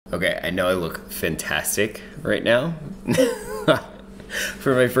Okay, I know I look fantastic right now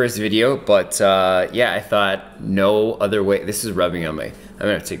for my first video, but yeah, I thought no other way. This is rubbing on my. I'm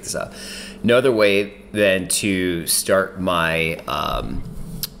gonna have to take this off. No other way than to start my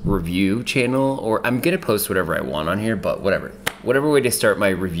review channel, or I'm gonna post whatever I want on here, but whatever way to start my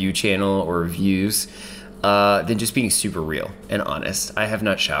review channel or reviews, than just being super real and honest. I have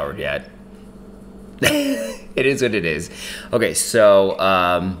not showered yet. It is what it is. Okay, so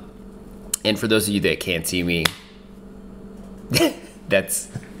and for those of you that can't see me, that's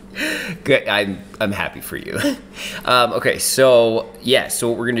good. I'm happy for you. Okay, so yeah, so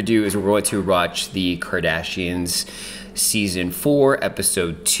what we're gonna do is we're going to watch the Kardashians season 4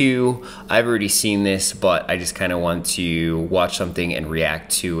 episode 2. I've already seen this, but I just kind of want to watch something and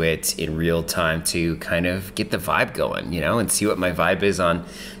react to it in real time to kind of get the vibe going, you know, and see what my vibe is on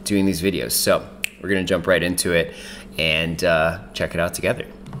doing these videos. So we're gonna jump right into it and check it out together.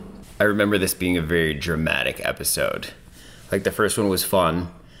 I remember this being a very dramatic episode. Like the first one was fun,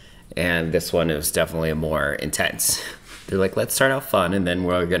 and this one is definitely more intense. They're like, let's start out fun, and then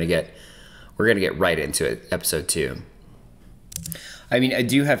we're gonna get right into it. Episode 2. I mean, I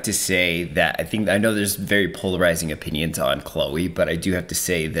do have to say that I know there's very polarizing opinions on Khloe, but I do have to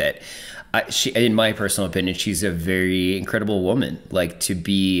say that she, in my personal opinion, she's a very incredible woman. Like, to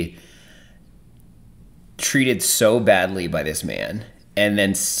be treated so badly by this man and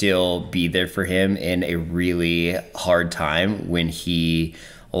then still be there for him in a really hard time when he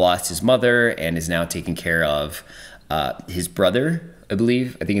lost his mother and is now taking care of his brother, I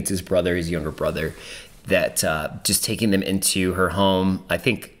believe. I think it's his brother, his younger brother, that just taking them into her home. I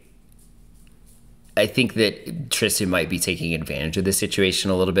think that Tristan might be taking advantage of the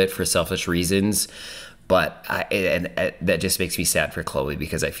situation a little bit for selfish reasons, but that just makes me sad for Khloe,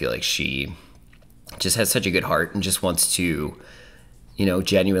 because I feel like she just has such a good heart and just wants to, you know,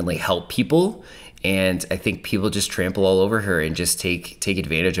 genuinely help people. And I think people just trample all over her and just take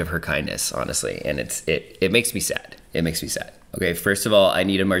advantage of her kindness, honestly. And it makes me sad. It makes me sad. Okay, first of all, I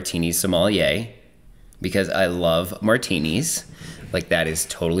need a martini sommelier because I love martinis. Like, that is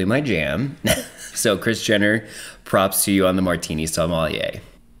totally my jam. So Kris Jenner, props to you on the martini sommelier.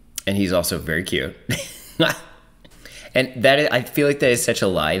 And he's also very cute. And I feel like that is such a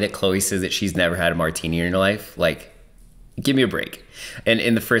lie that Khloe says that she's never had a martini in her life. Like, give me a break. And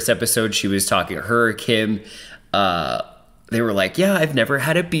in the first episode, she was talking, Kim, they were like, yeah, I've never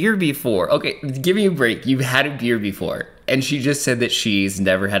had a beer before. Okay, give me a break. You've had a beer before. And she just said that she's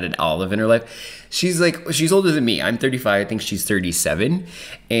never had an olive in her life. She's like, she's older than me. I'm 35. I think she's 37.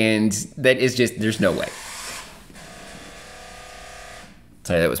 And that is just, there's no way.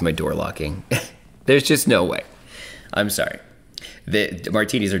 Sorry, that was my door locking. There's just no way. I'm sorry. The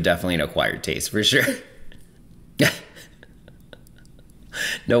martinis are definitely an acquired taste, for sure.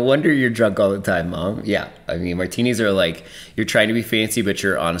 No wonder you're drunk all the time, Mom. Yeah, I mean, martinis are like, you're trying to be fancy, but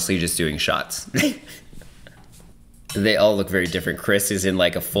you're honestly just doing shots. They all look very different. Kris is in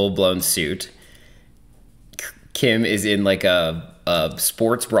like a full-blown suit. Kim is in like a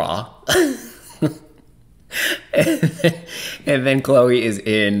sports bra. and then Khloe is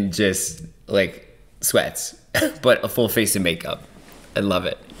in just like sweats, but a full face of makeup. I love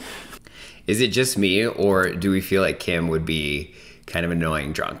it. Is it just me, or do we feel like Kim would be kind of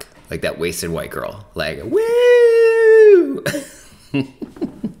annoying drunk? Like that wasted white girl. Like, woo!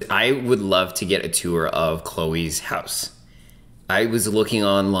 I would love to get a tour of Khloe's house. I was looking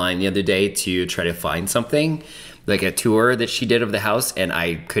online the other day to try to find something, like a tour that she did of the house, and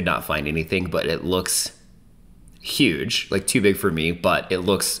I could not find anything, but it looks huge, like too big for me, but it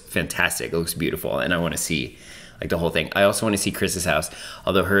looks fantastic. It looks beautiful, and I want to see like the whole thing. I also want to see Kris's house,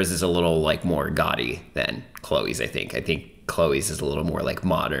 although hers is a little like more gaudy than Khloe's, I think. I think Khloe's is a little more like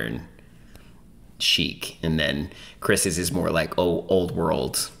modern, chic, and then Kris's is more like old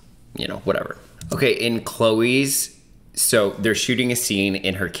world, you know, whatever. Okay, in Khloe's, so they're shooting a scene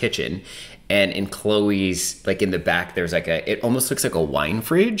in her kitchen, and in Khloe's, like in the back, there's like it almost looks like a wine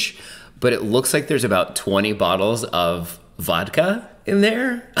fridge, but it looks like there's about 20 bottles of vodka in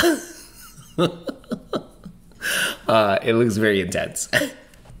there. It looks very intense.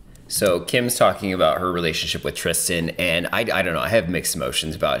 So Kim's talking about her relationship with Tristan, and I don't know, I have mixed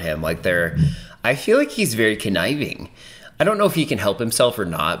emotions about him. Like I feel like he's very conniving. I don't know if he can help himself or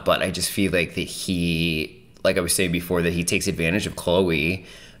not, but I just feel like that he, like I was saying before, that he takes advantage of Khloe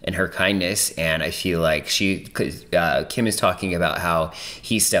and her kindness. And I feel like Kim is talking about how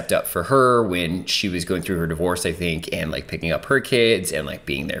he stepped up for her when she was going through her divorce, I think, and like picking up her kids and like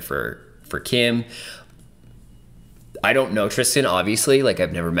being there for Kim. I don't know Tristan, obviously. Like,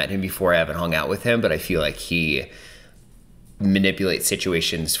 I've never met him before. I haven't hung out with him, but I feel like he manipulate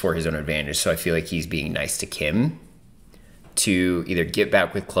situations for his own advantage. So I feel like he's being nice to Kim to either get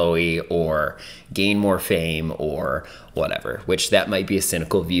back with Chloe or gain more fame or whatever, which that might be a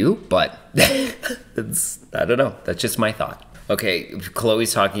cynical view, but I don't know. That's just my thought. Okay,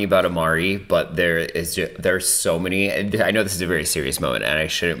 Chloe's talking about Amari, but there's so many, and I know this is a very serious moment and I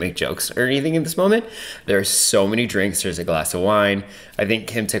shouldn't make jokes or anything in this moment. There's so many drinks. There's a glass of wine. I think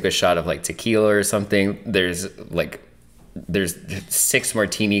Kim took a shot of like tequila or something. There's 6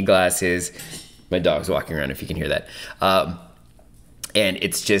 martini glasses. My dog's walking around if you can hear that. And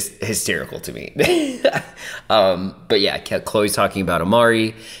it's just hysterical to me. But yeah, Chloe's talking about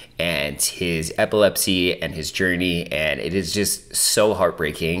Amari and his epilepsy and his journey, and it is just so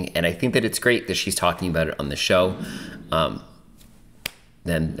heartbreaking. And I think that it's great that she's talking about it on the show.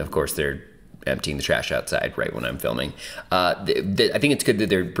 Then, of course, they're emptying the trash outside right when I'm filming. I think it's good that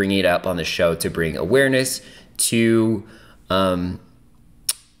they're bringing it up on the show to bring awareness to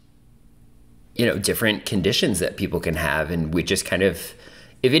different conditions that people can have. And we just kind of,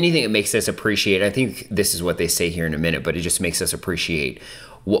 if anything, it makes us appreciate, I think this is what they say here in a minute, but it just makes us appreciate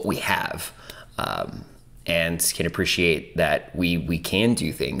what we have, and can appreciate that we can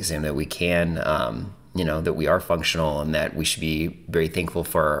do things and that we can, that we are functional and that we should be very thankful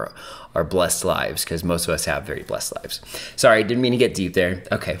for our blessed lives, because most of us have very blessed lives. Sorry, didn't mean to get deep there.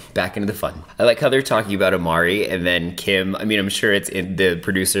 Okay, back into the fun. I like how they're talking about Amari, and then Kim, I'm sure the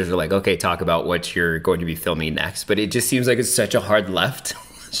producers are like, okay, talk about what you're going to be filming next, but it just seems like it's such a hard left.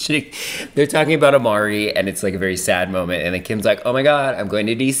 They're talking about Amari, and it's like a very sad moment, and then Kim's like, oh my god, I'm going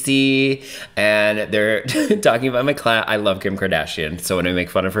to DC, and they're talking about my class. I love Kim Kardashian, so when I make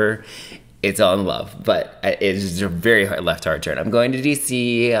fun of her, it's all in love, but it's a very hard turn. I'm going to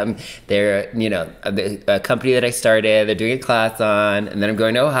DC. They're, a company that I started, they're doing a class on, and then I'm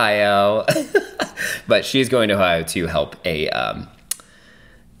going to Ohio. But she's going to Ohio to help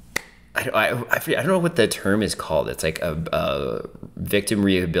I don't know what the term is called. It's like a victim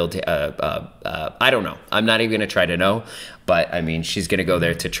rehabilitation. I don't know. I'm not even going to try to know. But, she's going to go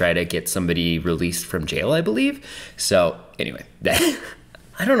there to try to get somebody released from jail, I believe. So, anyway,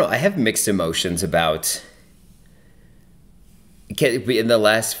 I don't know. I have mixed emotions about, in the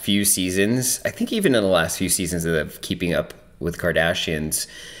last few seasons, I think even in the last few seasons of Keeping Up with Kardashians,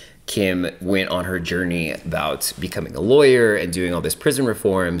 Kim went on her journey about becoming a lawyer and doing all this prison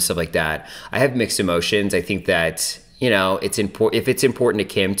reform, stuff like that. I have mixed emotions. I think that, it's important, if it's important to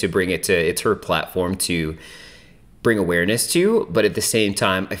Kim to bring it to, it's her platform to bring awareness to, but at the same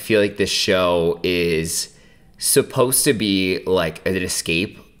time, I feel like this show is supposed to be like an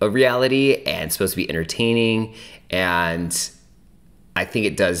escape of reality and supposed to be entertaining, and I think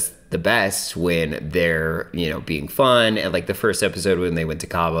it does the best when they're being fun. And like the first episode when they went to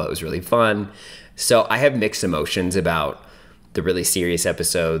Cabo, it was really fun. So I have mixed emotions about the really serious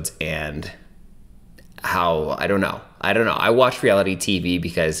episodes and how I don't know. I watch reality TV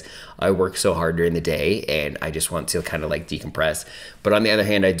because I work so hard during the day and I just want to kind of like decompress. But on the other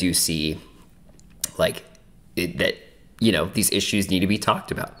hand, I do see like that these issues need to be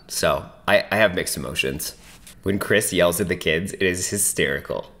talked about. So I have mixed emotions. When Chris yells at the kids, it is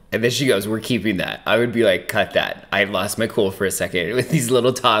hysterical. And then she goes, we're keeping that. I would be like, cut that. I lost my cool for a second with these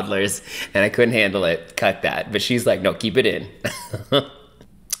little toddlers and I couldn't handle it. Cut that. But she's like, no, keep it in.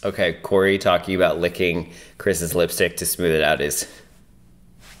 Okay, Corey talking about licking Chris's lipstick to smooth it out is,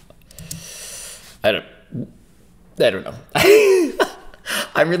 I don't know.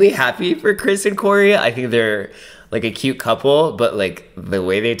 I'm really happy for Chris and Corey. I think they're like a cute couple, but like the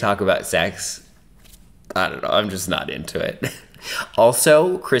way they talk about sex, I don't know. I'm just not into it.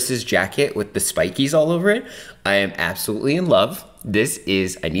 Also, Chris's jacket with the spikies all over it, I am absolutely in love.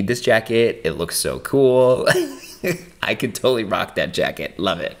 I need this jacket. It looks so cool. I could totally rock that jacket.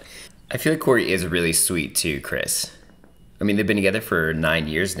 Love it. I feel like Corey is really sweet to Chris. They've been together for 9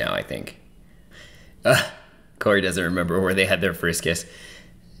 years now, I think. Corey doesn't remember where they had their first kiss.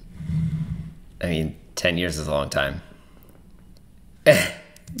 10 years is a long time.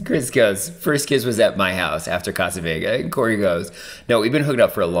 Chris goes, first kiss was at my house after Casa Vega. And Corey goes, no, we've been hooked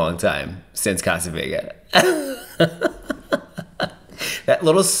up for a long time since Casa Vega. That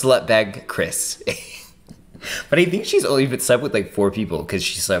little slutbag Chris. But I think she's only been slept with like 4 people because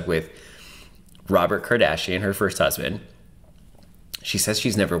she slept with Robert Kardashian, her first husband. She says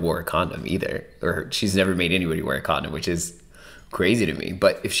she's never wore a condom either, or she's never made anybody wear a condom, which is crazy to me.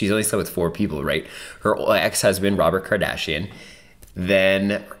 But if she's only slept with 4 people, right? Her ex-husband, Robert Kardashian,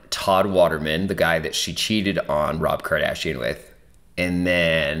 then Todd Waterman, the guy that she cheated on Rob Kardashian with, and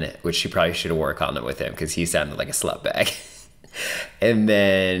then, which she probably should have wore a condom with him because he sounded like a slut bag. And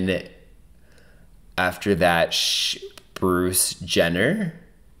then after that, Bruce Jenner,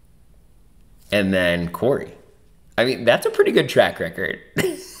 and then Corey. I mean, that's a pretty good track record.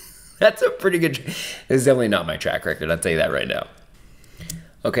 That's a pretty good. It's definitely not my track record. I'll tell you that right now.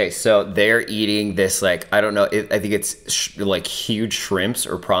 Okay, so they're eating this, like, I don't know, I think it's like huge shrimps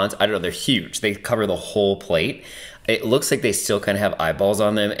or prawns. I don't know, they're huge. They cover the whole plate. It looks like they still kind of have eyeballs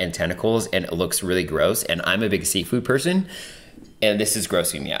on them and tentacles, and it looks really gross. And I'm a big seafood person, and this is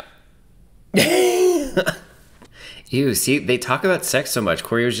grossing me out. Ew, see, they talk about sex so much.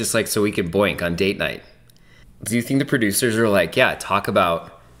 Corey was just like, so we can boink on date night. Do you think the producers are like, yeah, talk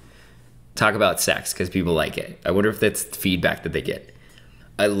about sex because people like it? I wonder if that's feedback that they get.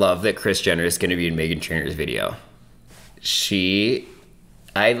 I love that Kris Jenner is going to be in Meghan Trainor's video.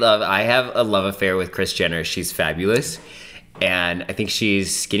 I have a love affair with Kris Jenner. She's fabulous. And I think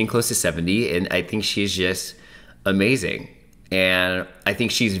she's getting close to 70. And I think she's just amazing. And I think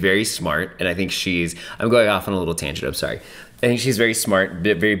she's very smart. And I think I'm going off on a little tangent. I'm sorry. I think she's very smart,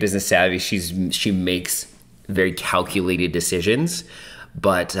 very business savvy. She makes very calculated decisions.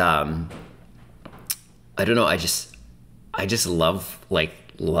 But I don't know. I just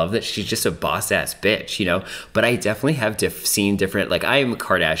love that she's just a boss ass bitch, you know. But I definitely have seen different, like, I am a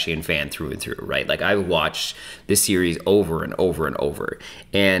Kardashian fan through and through, right? Like, I've watched this series over and over and over,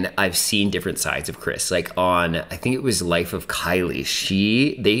 and I've seen different sides of Kris. Like on, I think it was Life of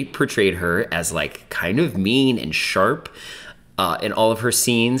Kylie, they portrayed her as like kind of mean and sharp in all of her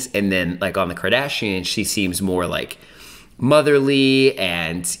scenes, and then like on the Kardashians, she seems more like motherly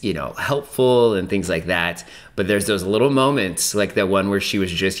and, you know, helpful and things like that. But there's those little moments, like that one where she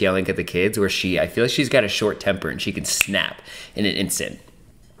was just yelling at the kids, where I feel like she's got a short temper and she can snap in an instant.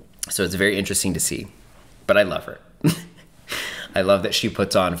 So it's very interesting to see. But I love her. I love that she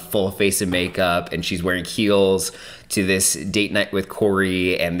puts on full face of makeup and she's wearing heels to this date night with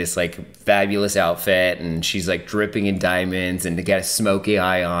Corey and this like fabulous outfit, and she's like dripping in diamonds and got a smoky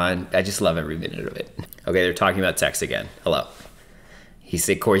eye on. I just love every minute of it. Okay, they're talking about sex again. Hello.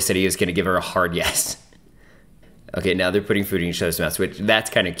 Corey said he was going to give her a hard yes. Okay, now they're putting food in each other's mouths, which that's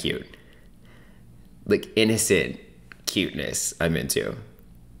kind of cute. Like innocent cuteness I'm into.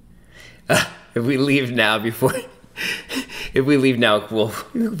 If we leave now, Corey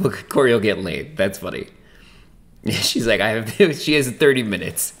will get laid. That's funny. She's like, she has 30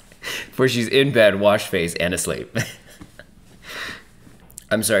 minutes before she's in bed, wash face, and asleep.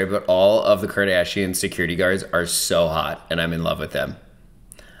 I'm sorry, but all of the Kardashian security guards are so hot, and I'm in love with them.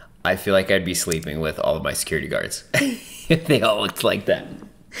 I feel like I'd be sleeping with all of my security guards if they all looked like that.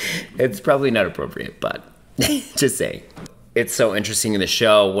 It's probably not appropriate, but just saying. It's so interesting in the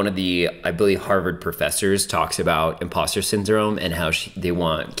show. One of the, I believe, Harvard professors talks about imposter syndrome and how they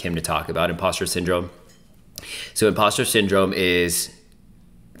want Kim to talk about imposter syndrome. So imposter syndrome is,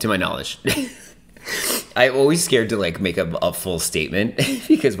 to my knowledge, I'm always scared to like make a full statement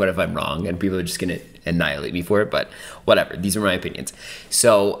because what if I'm wrong and people are just going to annihilate me for it, but whatever. These are my opinions.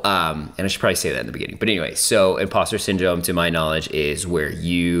 So, and I should probably say that in the beginning. But anyway, so imposter syndrome, to my knowledge, is where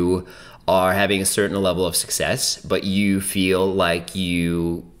you are having a certain level of success, but you feel like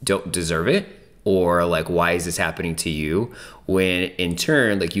you don't deserve it, or like, why is this happening to you? When in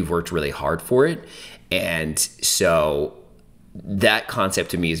turn, like, you've worked really hard for it. And so that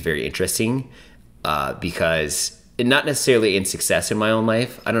concept to me is very interesting because not necessarily in success in my own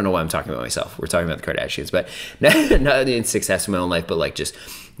life. I don't know why I'm talking about myself. We're talking about the Kardashians, but not in success in my own life, but like just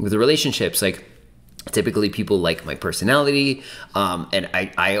with the relationships, like typically people like my personality. And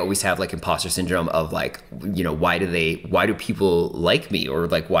I always have like imposter syndrome of like, you know, why do people like me? Or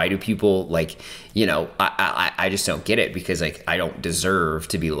like, why do people like, you know, I just don't get it, because like, I don't deserve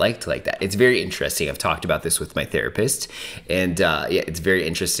to be liked like that. It's very interesting. I've talked about this with my therapist, and yeah, it's a very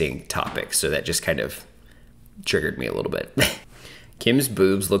interesting topic. So that just kind of triggered me a little bit. Kim's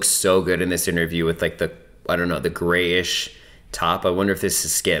boobs look so good in this interview with like the, I don't know, the grayish top. I wonder if this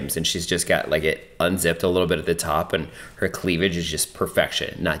is Skims, and she's just got like it unzipped a little bit at the top, and her cleavage is just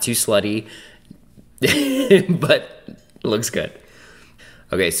perfection. Not too slutty, but looks good.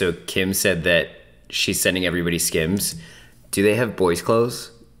 Okay, so Kim said that she's sending everybody Skims. Do they have boys'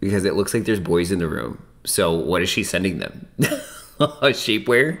 clothes? Because it looks like there's boys in the room. So what is she sending them?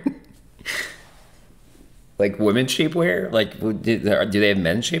 Shapewear? Like women's shapewear? Like, do they have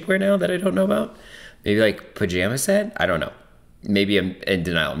men's shapewear now that I don't know about? Maybe like pajama set? I don't know. Maybe I'm in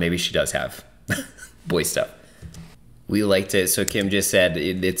denial. Maybe she does have boy stuff. We liked it. So Kim just said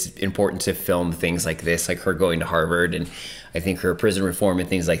it's important to film things like this, like her going to Harvard and I think her prison reform and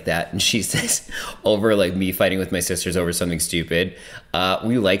things like that. And she says, over like me fighting with my sisters over something stupid.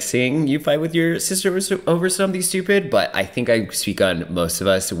 We like seeing you fight with your sister over something stupid, but I think I speak on most of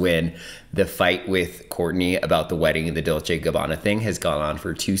us when the fight with Courtney about the wedding and the Dolce & Gabbana thing has gone on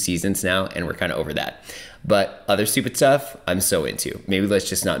for 2 seasons now, and we're kind of over that. But other stupid stuff, I'm so into. Maybe let's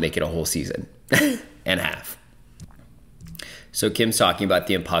just not make it a whole season and a half. So Kim's talking about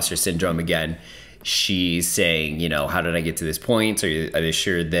the imposter syndrome again. She's saying, you know, how did I get to this point? Are they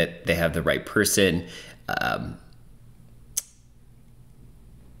sure that they have the right person? And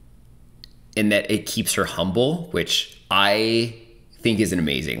that it keeps her humble, which I think is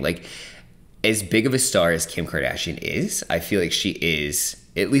amazing. Like, as big of a star as Kim Kardashian is, I feel like she is,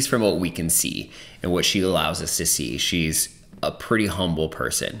 at least from what we can see and what she allows us to see, she's a pretty humble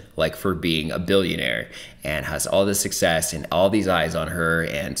person, like for being a billionaire and has all this success and all these eyes on her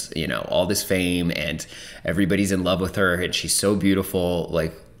and, you know, all this fame and everybody's in love with her and she's so beautiful.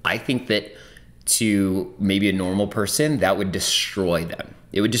 Like, I think that to maybe a normal person, that would destroy them.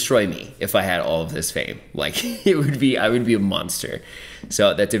 It would destroy me if I had all of this fame. Like, I would be a monster.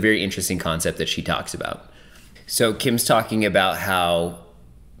 So that's a very interesting concept that she talks about. So Kim's talking about how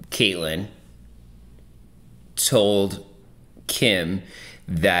Caitlyn told Kim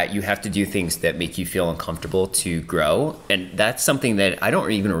that you have to do things that make you feel uncomfortable to grow. And that's something that I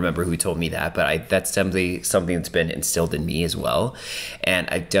don't even remember who told me that, but that's something that's been instilled in me as well. And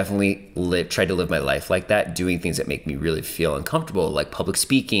I definitely tried to live my life like that, doing things that make me really feel uncomfortable, like public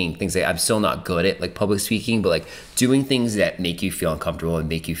speaking, things that I'm still not good at, like public speaking, but like doing things that make you feel uncomfortable and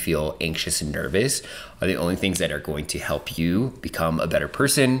make you feel anxious and nervous are the only things that are going to help you become a better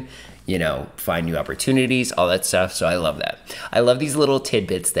person, you know, find new opportunities, all that stuff. So I love that. I love these little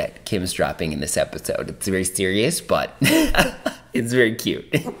tidbits that Kim's dropping in this episode. It's very serious, but it's very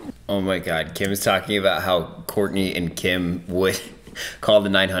cute. Oh my God. Kim is talking about how Courtney and Kim would call the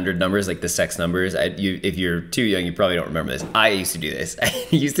 900 numbers, like the sex numbers. If you're too young, you probably don't remember this. I used to do this. I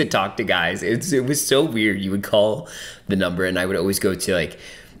used to talk to guys. It was so weird. You would call the number and I would always go to like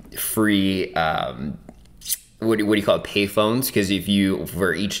free, what do you call it, pay phones? Because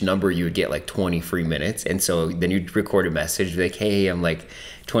for each number you would get like 20 free minutes, and so then you'd record a message like, hey, I'm like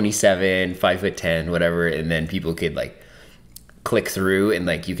 27, 5'10", whatever, and then people could like click through and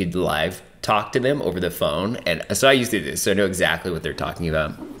like you could live talk to them over the phone. And so I used to do this, so I know exactly what they're talking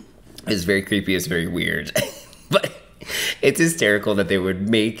about. It's very creepy, it's very weird, but it's hysterical that they would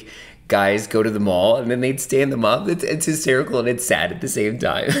make guys go to the mall and then they'd stand them up. It's hysterical and it's sad at the same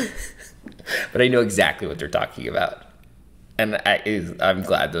time. But I know exactly what they're talking about. And I'm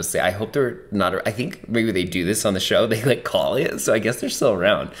glad those say, I hope they're not, I think maybe they do this on the show. They like call it. So I guess they're still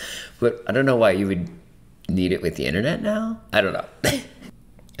around. But I don't know why you would need it with the internet now. I don't know.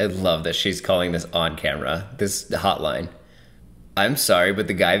 I love that she's calling this on camera, this hotline. I'm sorry, but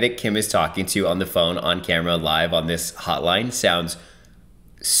the guy that Kim is talking to on the phone, on camera, live on this hotline sounds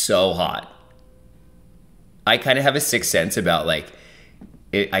so hot. I kind of have a sixth sense about like,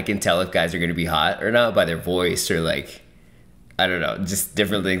 I can tell if guys are going to be hot or not by their voice or like, I don't know, just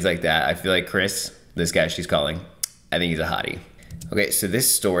different things like that. I feel like Chris, this guy she's calling, I think he's a hottie. Okay, so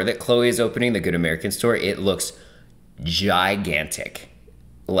this store that Chloe is opening, the Good American store, it looks gigantic.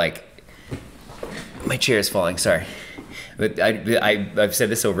 Like, my chair is falling, sorry. But I've said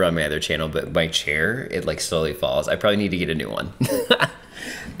this over on my other channel, but my chair, it like slowly falls. I probably need to get a new one.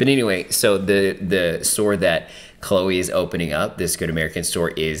 But anyway, so the store that Chloe is opening up, this Good American store,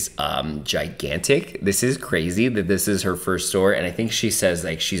 is gigantic. This is crazy that this is her first store, and I think she says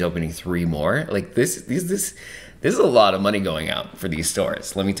like she's opening 3 more. Like this is a lot of money going out for these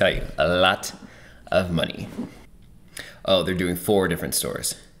stores. Let me tell you, a lot of money. Oh, they're doing 4 different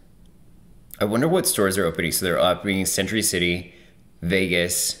stores. I wonder what stores they're opening. So they're opening Century City,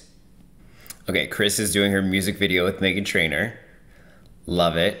 Vegas. Okay, Chris is doing her music video with Meghan Trainor.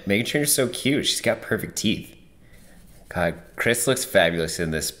 Love it. Meghan Trainor's so cute. She's got perfect teeth. God, Chris looks fabulous in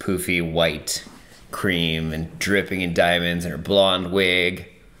this poofy white cream and dripping in diamonds and her blonde wig.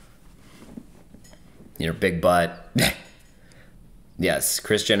 You know, big butt. Yes,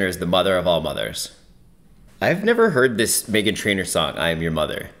 Kris Jenner is the mother of all mothers. I've never heard this Meghan Trainor song, I Am Your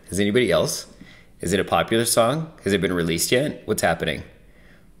Mother. Has anybody else? Is it a popular song? Has it been released yet? What's happening?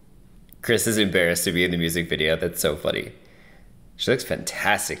 Chris is embarrassed to be in the music video. That's so funny. She looks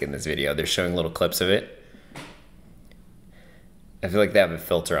fantastic in this video. They're showing little clips of it. I feel like they have a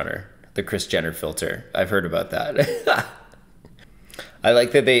filter on her. The Kris Jenner filter. I've heard about that. I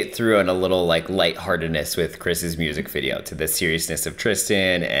like that they threw in a little like lightheartedness with Chris's music video to the seriousness of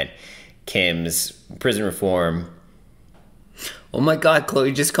Tristan and Kim's prison reform. Oh my God,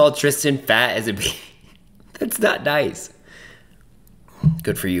 Chloe just called Tristan fat as a baby. That's not nice.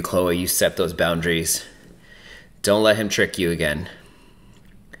 Good for you, Chloe. You set those boundaries. Don't let him trick you again.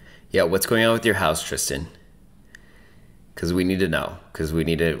 Yeah, what's going on with your house, Tristan? Because we need to know. Because we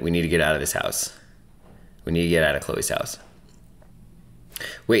need to get out of this house. We need to get out of Chloe's house.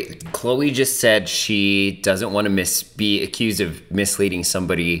 Wait, Chloe just said she doesn't want to be accused of misleading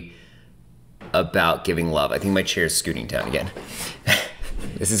somebody about giving love. I think my chair is scooting down again.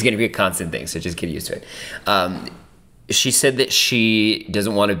 This is going to be a constant thing, so just get used to it. She said that she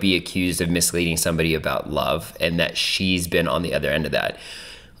doesn't want to be accused of misleading somebody about love, and that she's been on the other end of that.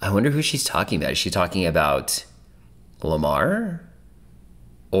 I wonder who she's talking about. Is she talking about Lamar?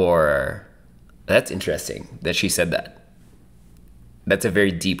 Or... That's interesting that she said that. That's a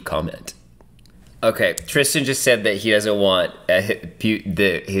very deep comment. Okay, Tristan just said that he doesn't want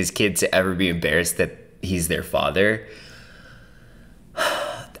his kids to ever be embarrassed that he's their father.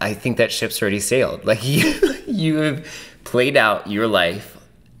 I think that ship's already sailed. Like, you have played out your life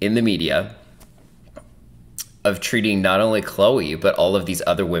in the media of treating not only Chloe, but all of these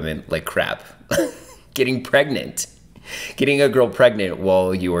other women like crap. Getting pregnant. Getting a girl pregnant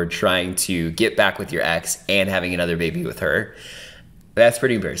while you are trying to get back with your ex and having another baby with her. That's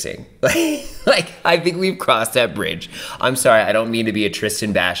pretty embarrassing. Like, I think we've crossed that bridge. I'm sorry, I don't mean to be a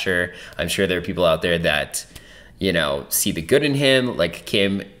Tristan basher. I'm sure there are people out there that, you know, see the good in him, like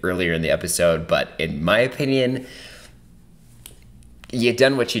Kim earlier in the episode. But in my opinion, you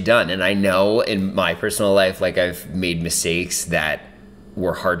done what you done. And I know in my personal life, like, I've made mistakes that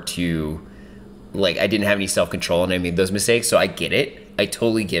were hard to, like, I didn't have any self-control and I made those mistakes. So I get it. I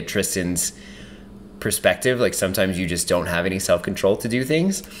totally get Tristan's perspective. Like, sometimes you just don't have any self-control to do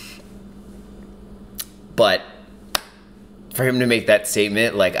things. But for him to make that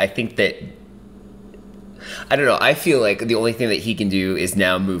statement, like, I think that, I don't know, I feel like the only thing that he can do is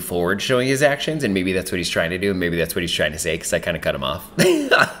now move forward showing his actions, and maybe that's what he's trying to do, and maybe that's what he's trying to say, because I kind of cut him off.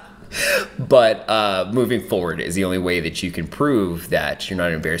 But moving forward is the only way that you can prove that you're not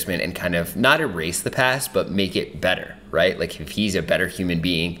an embarrassment, and kind of not erase the past, but make it better, right? Like, if he's a better human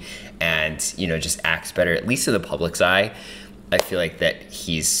being and, you know, just acts better, at least in the public's eye, I feel like that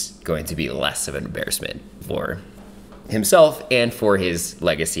he's going to be less of an embarrassment for himself and for his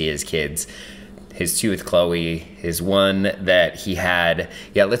legacy, his kids, his two with Chloe, his one that he had.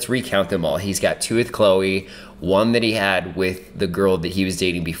 Yeah, let's recount them all. He's got two with Chloe, one that he had with the girl that he was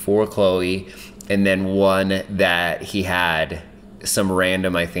dating before Chloe, and then one that he had some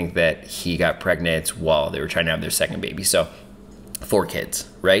random, I think, that he got pregnant while they were trying to have their second baby. So 4 kids,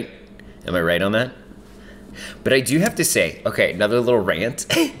 right? Am I right on that? But I do have to say, okay, another little rant.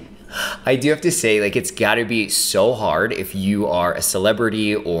 I do have to say, like, it's got to be so hard if you are a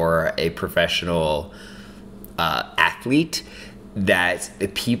celebrity or a professional athlete that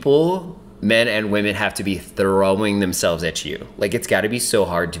people, men and women, have to be throwing themselves at you. Like, it's got to be so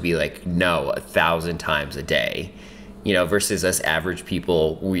hard to be like, no, 1,000 times a day, you know, versus us average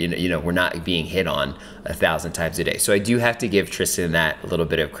people, you know, we're not being hit on 1,000 times a day. So I do have to give Tristan that a little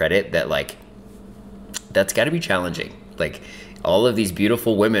bit of credit that, like, that's got to be challenging. Like, all of these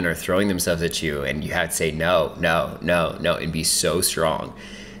beautiful women are throwing themselves at you, and you have to say no, no, no, no, and be so strong.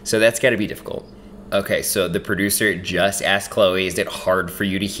 So that's got to be difficult. Okay, so the producer just asked Chloe, is it hard for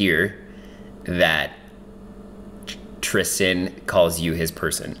you to hear that Tristan calls you his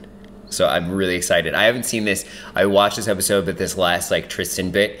person? So I'm really excited. I haven't seen this. I watched this episode, but this last, like, Tristan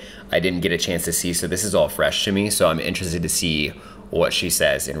bit, I didn't get a chance to see. So this is all fresh to me. So I'm interested to see what she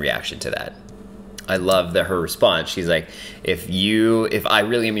says in reaction to that. I love her response. She's like, if I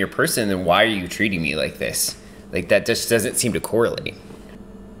really am your person, then why are you treating me like this? Like, that just doesn't seem to correlate.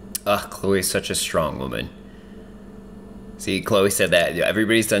 Ugh, Chloe's such a strong woman. See, Chloe said that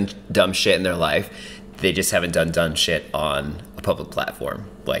everybody's done dumb shit in their life. They just haven't done dumb shit on a public platform.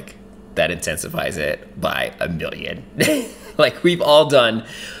 Like, that intensifies it by 1,000,000. Like, we've all done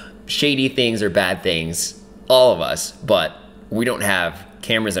shady things or bad things, all of us, but we don't have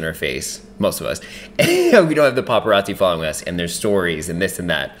cameras in our face, most of us. We don't have the paparazzi following us and their stories and this and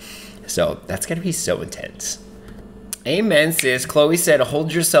that. So that's gotta be so intense. Amen, sis. Chloe said,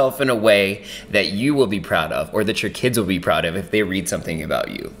 hold yourself in a way that you will be proud of, or that your kids will be proud of if they read something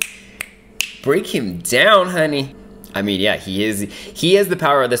about you. Break him down, honey. I mean, yeah, he has the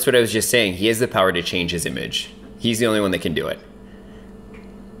power. That's what I was just saying. He has the power to change his image. He's the only one that can do it.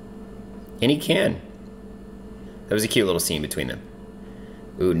 And he can. That was a cute little scene between them.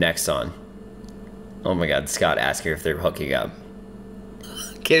 Ooh, next on. Oh my God, Scott asked her if they're hooking up.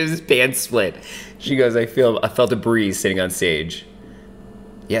 Kim's pants split. She goes, I felt a breeze sitting on stage.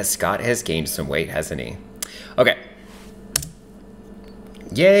 Yeah, Scott has gained some weight, hasn't he? Okay.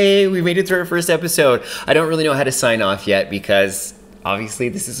 Yay, we made it through our first episode. I don't really know how to sign off yet because obviously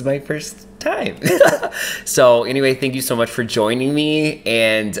this is my first time. So anyway, thank you so much for joining me.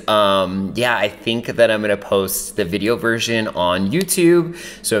 And yeah, I think that I'm gonna post the video version on YouTube.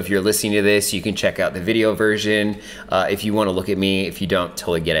 So if you're listening to this, you can check out the video version if you wanna look at me. If you don't,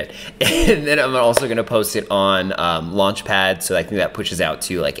 totally get it. And then I'm also gonna post it on Launchpad. So I think that pushes out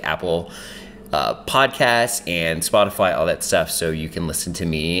to like Apple podcasts and Spotify, all that stuff. So you can listen to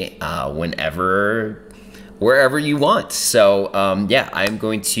me whenever, wherever you want. So yeah, I'm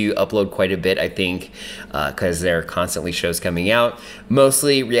going to upload quite a bit, I think, because there are constantly shows coming out,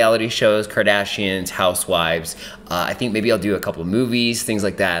 mostly reality shows, Kardashians, Housewives. I think maybe I'll do a couple of movies, things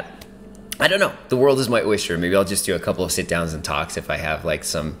like that. I don't know. The world is my oyster. Maybe I'll just do a couple of sit downs and talks if I have like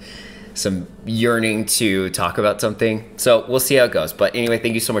some yearning to talk about something. So we'll see how it goes. But anyway,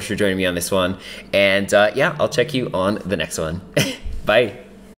 thank you so much for joining me on this one. And yeah, I'll check you on the next one. Bye.